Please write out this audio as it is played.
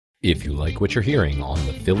If you like what you're hearing on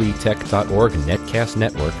the PhillyTech.org Netcast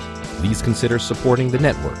Network, please consider supporting the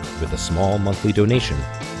network with a small monthly donation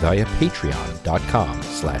via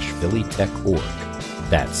patreon.com/PhillyTech.org.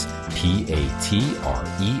 That's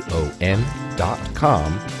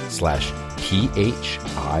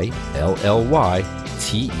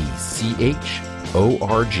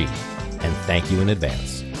And thank you in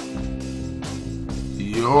advance.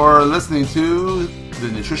 You're listening to the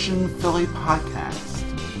Nutrition Philly podcast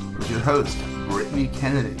with your host, Britney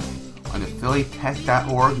Kennedy, on the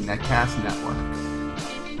PhillyTech.org Netcast Network.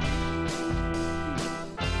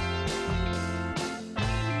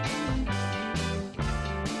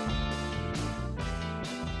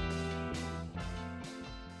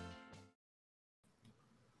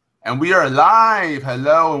 And we are live.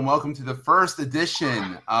 Hello, and welcome to the first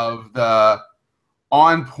edition of the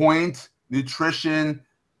On Point Nutrition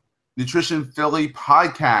Philly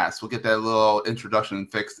podcast. We'll get that little introduction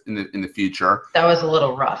fixed in the future. That was a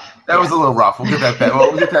little rough. That was a little rough. We'll get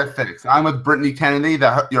that fixed. I'm with Britney Kennedy,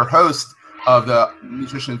 your host of the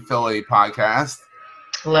Nutrition Philly podcast.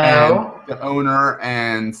 Hello. And the owner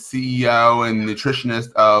and CEO and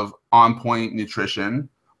nutritionist of On Point Nutrition,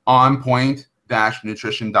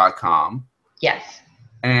 onpoint-nutrition.com. Yes.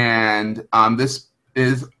 And this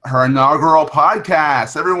is her inaugural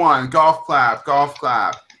podcast. Everyone, golf clap, golf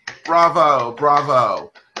clap. Bravo,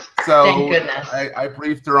 bravo. So thank goodness. I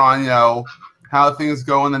briefed her on, how things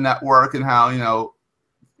go in the network and how,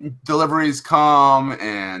 deliveries come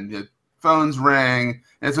and phones ring.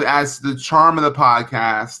 And so it adds to the charm of the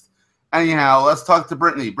podcast. Anyhow, let's talk to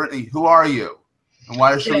Britney. Britney, who are you? And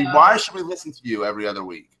why should we listen to you every other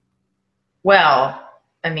week? Well,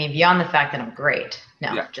 I mean, beyond the fact that I'm great.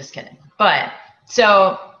 No, just kidding. But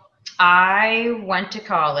so I went to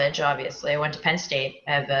college, obviously. I went to Penn State.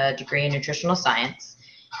 I have a degree in nutritional science.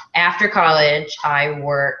 After college, I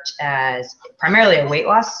worked as primarily a weight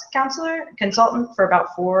loss consultant for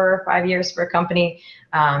about 4 or 5 years for a company.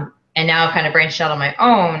 And now I've kind of branched out on my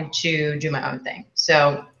own to do my own thing.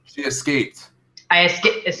 So she escaped. I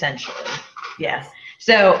escaped, essentially. Yes.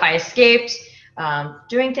 So I escaped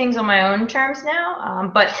doing things on my own terms now,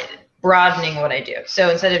 but broadening what I do. So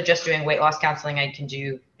instead of just doing weight loss counseling, I can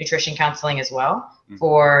do nutrition counseling as well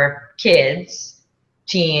for kids,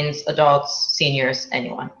 teens, adults, seniors,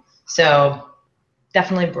 anyone. So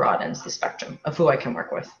definitely broadens the spectrum of who I can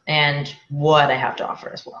work with and what I have to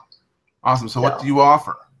offer as well. Awesome. So what do you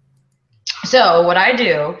offer? So what I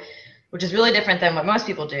do, which is really different than what most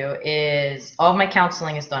people do, is all of my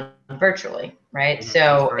counseling is done virtually, right?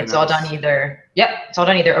 So it's all done either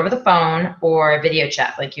over the phone or a video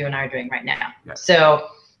chat like you and I are doing right now. Yes. So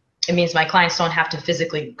it means my clients don't have to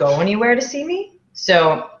physically go anywhere to see me.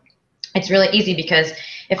 So it's really easy because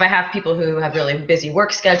if I have people who have really busy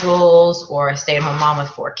work schedules or a stay-at-home mom with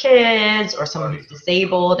 4 kids or someone who's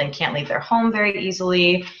disabled and can't leave their home very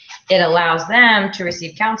easily, it allows them to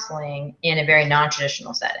receive counseling in a very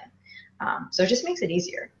non-traditional setting. So it just makes it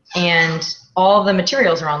easier. And all the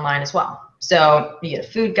materials are online as well. So you get a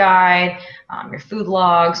food guide, your food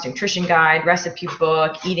logs, nutrition guide, recipe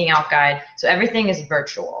book, eating out guide. So everything is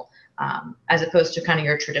virtual, as opposed to kind of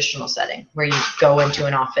your traditional setting where you go into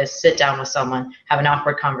an office, sit down with someone, have an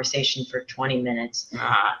awkward conversation for 20 minutes,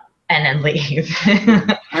 and then leave.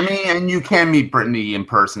 I mean, and you can meet Britney in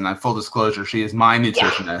person. Full disclosure, she is my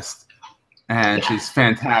nutritionist. Yeah. And she's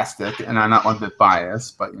fantastic, and I'm not one bit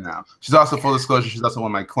biased, but she's also, full disclosure, she's also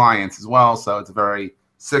one of my clients as well, so it's a very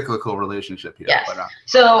cyclical relationship here. Yes. But,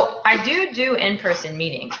 so I do in-person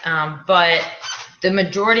meetings, but the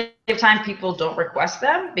majority of time people don't request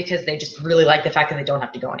them because they just really like the fact that they don't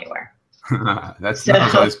have to go anywhere. That's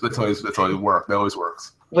always work. That always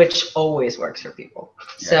works. Which always works for people.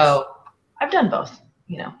 Yes. So I've done both,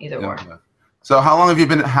 either or. Yeah. So how long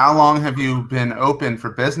have you been open for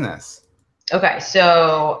business? Okay,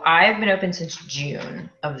 so I've been open since June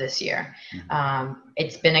of this year.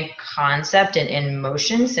 It's been a concept and in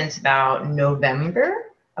motion since about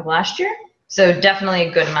November of last year. So definitely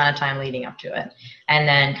a good amount of time leading up to it. And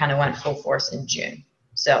then kind of went full force in June.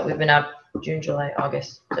 So we've been up June, July,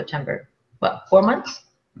 August, September, 4 months?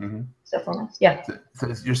 Mm-hmm. Is that 4 months? Yeah. So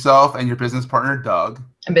it's yourself and your business partner, Doug.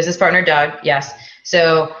 And business partner, Doug, yes.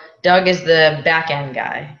 So Doug is the back end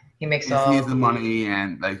guy. He makes He needs the money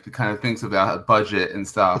and the kind of thinks about a budget and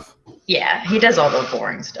stuff. Yeah, he does all the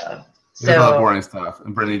boring stuff. He does all the boring stuff,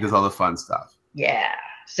 and Britney does all the fun stuff. Yeah.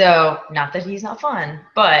 So not that he's not fun,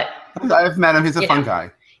 but I've met him. He's a fun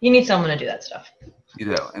guy. You need someone to do that stuff.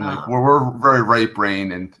 You do, and we're very right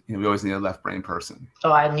brain, and we always need a left brain person.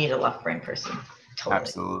 Oh, I need a left brain person. Totally.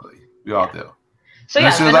 Absolutely, we all do. So you're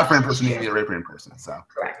a left brain person, you need a right brain person. So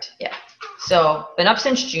correct. Yeah. So been up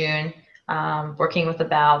since June, working with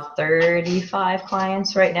about 35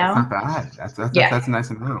 clients right now. That's not bad. That's a nice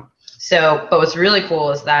amount. So, but what's really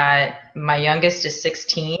cool is that my youngest is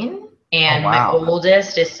 16 and my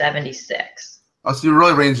oldest is 76. Oh, so you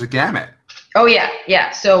really range the gamut. Oh yeah, yeah.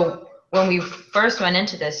 So when we first went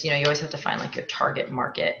into this, you always have to find like your target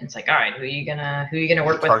market. And it's like, all right, who are you gonna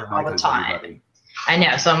work with all the time? Everybody. I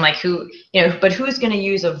know. So I'm like, but who's gonna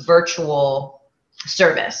use a virtual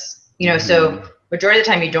service? So majority of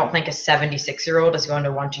the time you don't think a 76-year-old is going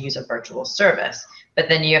to want to use a virtual service, but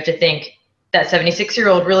then you have to think that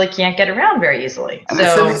 76-year-old really can't get around very easily. And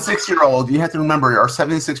so, a 76-year-old, you have to remember, our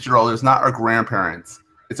 76-year-old is not our grandparents;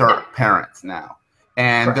 it's our parents now,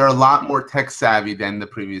 and they're a lot more tech savvy than the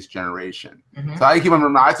previous generation. So I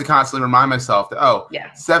have to constantly remind myself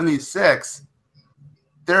that 76,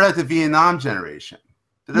 they're like the Vietnam generation,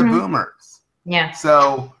 they're the boomers. Yeah.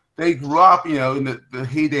 So they grew up, in the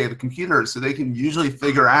heyday of the computers, so they can usually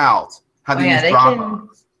figure out how to use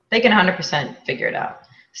Dropbox. They can 100% figure it out.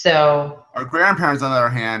 So our grandparents, on the other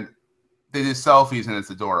hand, they do selfies and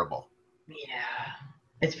it's adorable. Yeah,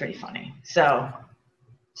 it's pretty funny. So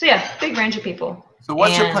yeah, big range of people. So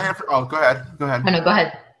what's your plan for? Oh, go ahead. Oh, no, go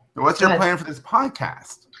ahead. What's your plan for this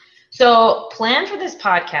podcast? So plan for this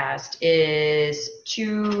podcast is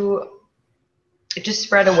to just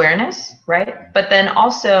spread awareness, right? But then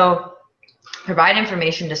also provide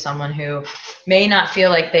information to someone who may not feel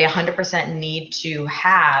like they 100% need to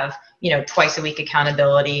have twice a week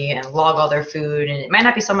accountability and log all their food. And it might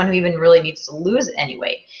not be someone who even really needs to lose any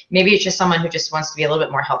weight. Maybe it's just someone who just wants to be a little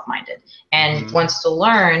bit more health minded and wants to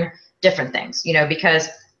learn different things, because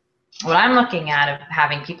what I'm looking at of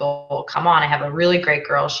having people come on, I have a really great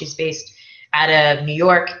girl. She's based out of New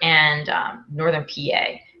York and Northern PA,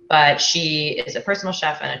 but she is a personal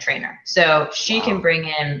chef and a trainer. So she can bring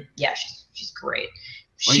in, she's great.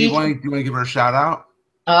 Do you want to give her a shout out?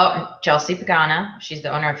 Oh, Chelsea Pagana. She's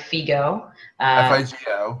the owner of Figo.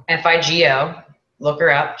 Figo. Figo. Look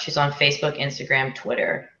her up. She's on Facebook, Instagram,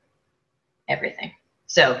 Twitter, everything.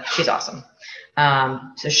 So she's awesome.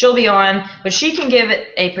 So she'll be on, but she can give it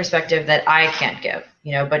a perspective that I can't give,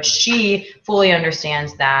 but she fully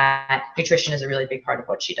understands that nutrition is a really big part of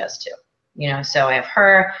what she does too. So I have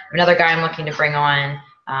her, another guy I'm looking to bring on.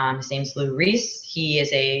 His name's Lou Reese. He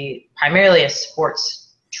is primarily a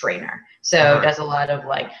sports trainer. So does a lot of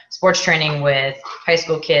sports training with high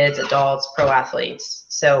school kids, adults, pro athletes.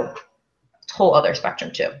 So whole other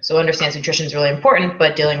spectrum too. So understands nutrition is really important,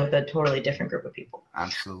 but dealing with a totally different group of people.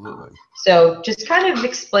 Absolutely. So just kind of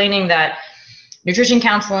explaining that nutrition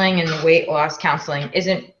counseling and weight loss counseling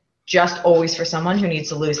isn't just always for someone who needs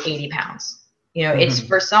to lose 80 pounds. It's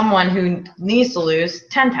for someone who needs to lose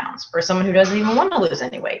 10 pounds, for someone who doesn't even want to lose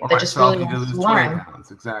any weight, that just really wants to learn. 20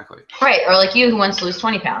 pounds, exactly. Right, or like you who wants to lose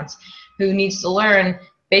 20 pounds, who needs to learn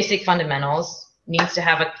basic fundamentals, needs to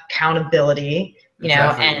have accountability,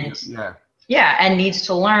 and needs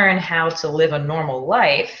to learn how to live a normal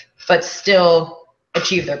life, but still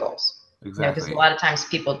achieve their goals. Exactly. Because a lot of times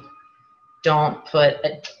people don't put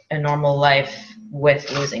a normal life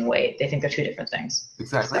with losing weight. They think they're two different things.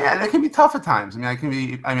 Exactly. So. Yeah, and it can be tough at times. I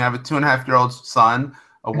have a 2.5-year-old son,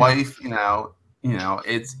 a wife,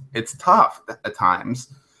 it's tough at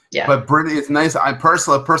times. Yeah. But Brittany, it's nice. I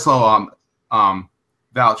personal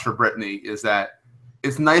vouch for Brittany is that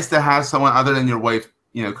it's nice to have someone other than your wife,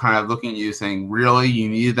 kind of looking at you saying, really, you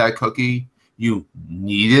needed that cookie? You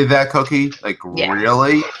needed that cookie?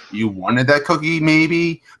 Really? You wanted that cookie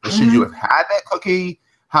maybe? But should you have had that cookie?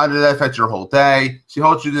 How did that affect your whole day? She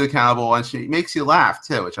holds you to accountable, and she makes you laugh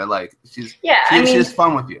too, which I like. She's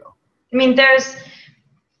fun with you. I mean,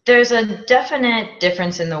 there's a definite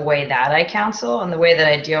difference in the way that I counsel and the way that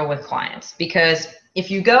I deal with clients. Because if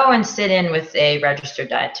you go and sit in with a registered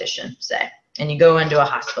dietitian, say, and you go into a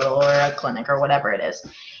hospital or a clinic or whatever it is,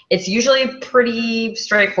 it's usually pretty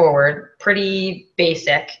straightforward, pretty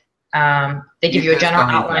basic. They give you a general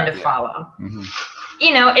outline to follow.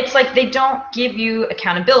 It's like they don't give you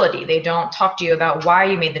accountability. They don't talk to you about why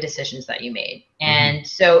you made the decisions that you made. And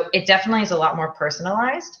so it definitely is a lot more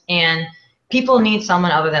personalized, and people need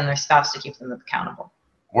someone other than their spouse to keep them accountable.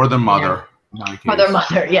 Or their mother. Or their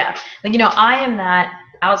mother, yeah. I am that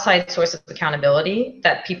outside source of accountability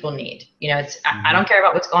that people need. I don't care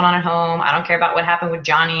about what's going on at home. I don't care about what happened with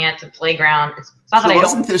Johnny at the playground. It's not that I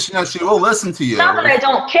don't. She will listen to you. It's not that I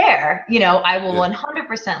don't care. I will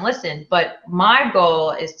 100% listen. But my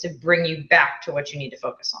goal is to bring you back to what you need to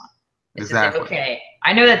focus on. It's exactly. To say, okay,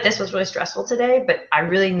 I know that this was really stressful today, but I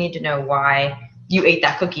really need to know why you ate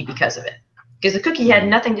that cookie because of it. Because the cookie had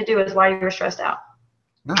nothing to do with why you were stressed out.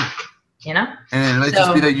 No. you know? And it might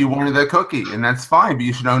just be that you wanted that cookie, and that's fine, but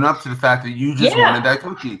you should own up to the fact that you just wanted that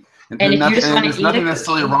cookie. And if you just want to eat there's nothing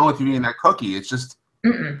necessarily wrong with you eating that cookie. It's just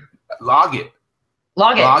log it.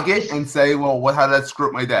 Log it and say, well, how did that screw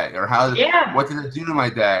up my day? Or what did it do to my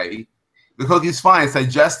day? The cookie's fine. It's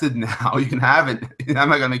digested now. You can have it. I'm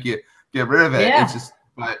not going to get rid of it. Yeah. It's just,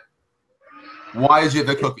 but why did you have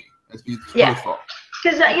the cookie? It's truthful.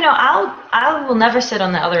 Because, I will never sit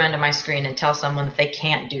on the other end of my screen and tell someone that they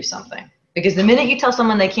can't do something. Because the minute you tell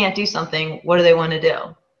someone they can't do something, what do they want to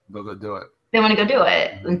do? They'll go do it. They want to go do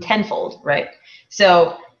it in tenfold, right?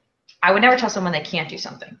 So I would never tell someone they can't do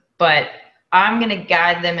something. But I'm going to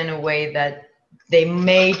guide them in a way that they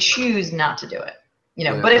may choose not to do it.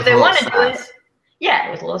 But if they want to do it,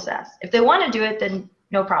 with a little sass. If they want to do it, then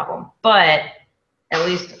no problem. But at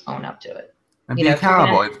least own up to it. And be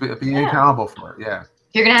accountable. It's being accountable for it, yeah.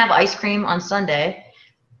 If you're going to have ice cream on Sunday,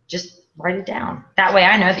 just write it down. That way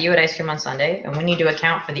I know that you had ice cream on Sunday, and we need to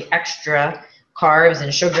account for the extra carbs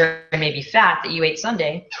and sugar and maybe fat that you ate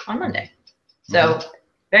Sunday on Monday. So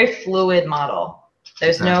very fluid model.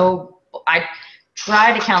 There's I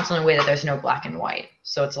try to counsel in a way that there's no black and white.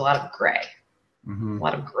 So it's a lot of gray, a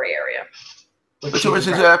lot of gray area. Which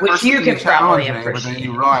you can probably appreciate. But then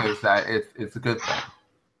you realize that it's a good thing.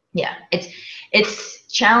 Yeah, it's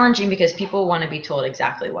challenging because people want to be told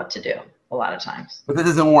exactly what to do a lot of times. But that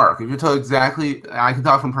doesn't work. If you're told exactly, I can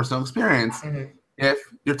talk from personal experience. If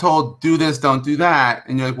you're told do this, don't do that,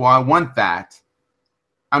 and you're like, well, I want that,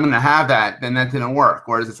 I'm going to have that, then that didn't work.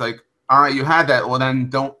 Whereas it's like, all right, you had that, well, then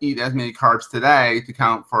don't eat as many carbs today to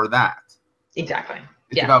count for that. Exactly.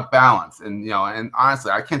 It's about balance. And, and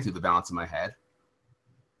honestly, I can't do the balance in my head.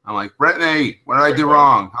 I'm like, Brittany, what did I do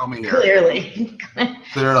wrong? Help me here. Clearly.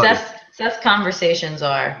 Seth's conversations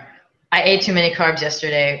are, I ate too many carbs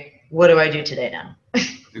yesterday. What do I do today now?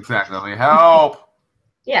 Exactly. Help.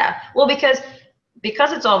 Yeah. Well, because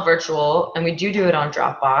it's all virtual and we do it on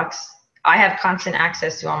Dropbox, I have constant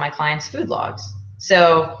access to all my clients' food logs.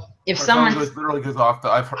 So if someone literally goes off,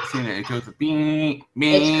 I've seen it. It goes beep,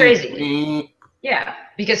 beep. It's crazy. Beep. Yeah,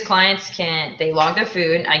 because clients they log their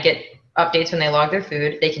food. I get updates when they log their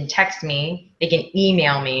food. They can text me. They can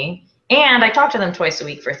email me. And I talk to them twice a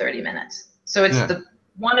week for 30 minutes. So it's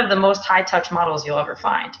one of the most high-touch models you'll ever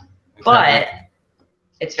find. Exactly. But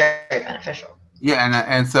it's very, very beneficial. Yeah,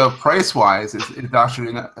 and so price-wise,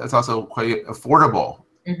 it's also quite affordable.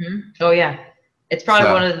 Oh, yeah. It's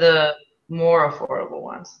probably one of the more affordable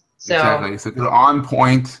ones. So, exactly. So go to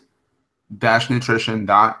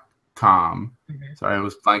onpoint-nutrition.com. Sorry, I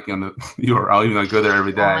was blanking on the URL, even though I go there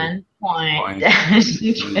every day.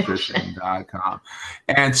 onpoint-nutrition.com.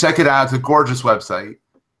 And check it out. It's a gorgeous website.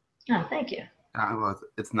 Oh, thank you.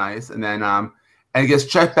 It's nice. And then, and I guess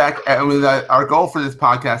check back. Our goal for this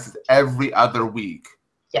podcast is every other week.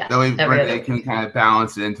 Yeah. That way Brittany can kind of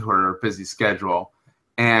balance it into her busy schedule.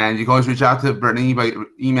 And you can always reach out to Brittany by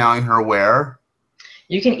emailing her where?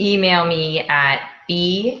 You can email me at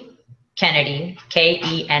bkennedy,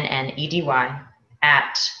 Kennedy,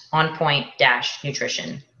 at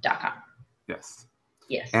onpoint-nutrition.com. Yes.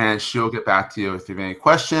 Yes. And she'll get back to you if you have any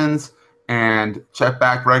questions. And check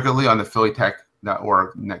back regularly on the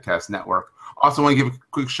PhillyTech.org Netcast Network. Also want to give a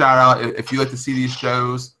quick shout out. If you'd like to see these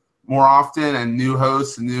shows more often and new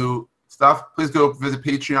hosts and new stuff, please go visit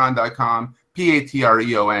patreon.com,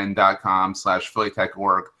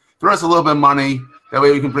 patreon.com/PhillyTech.org. Throw us a little bit of money. That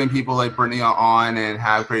way we can bring people like Brittany on and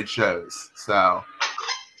have great shows. So,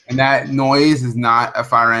 and that noise is not a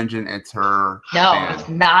fire engine. It's her fan. It's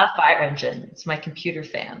not a fire engine. It's my computer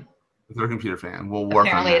fan. It's her computer fan. We'll work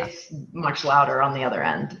Apparently on that. It's much louder on the other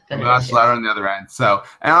end. Much louder on the other end. So,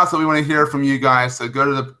 and also we want to hear from you guys. So go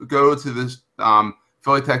to this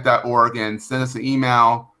PhillyTech.org and send us an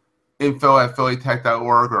email,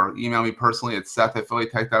 info@PhillyTech.org, or email me personally at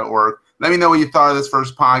Seth@PhillyTech.org. Let me know what you thought of this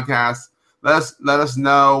first podcast. Let us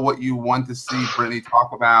know what you want to see Brittany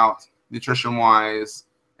talk about nutrition-wise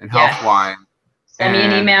and health-wise. Send me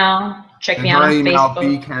an email. Check me out on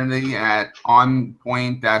Facebook. bkennedy at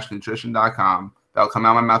onpoint-nutrition.com. That'll come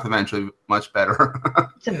out of my mouth eventually, much better.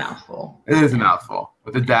 It's a mouthful. It is a mouthful.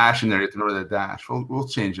 With a dash in there, you have to remember the dash. We'll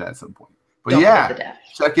change that at some point. But Don't yeah, forget the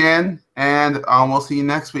dash. check in, and we'll see you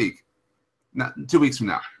next week. 2 weeks from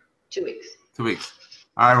now. 2 weeks. 2 weeks.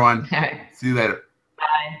 All right, everyone. All right. See you later.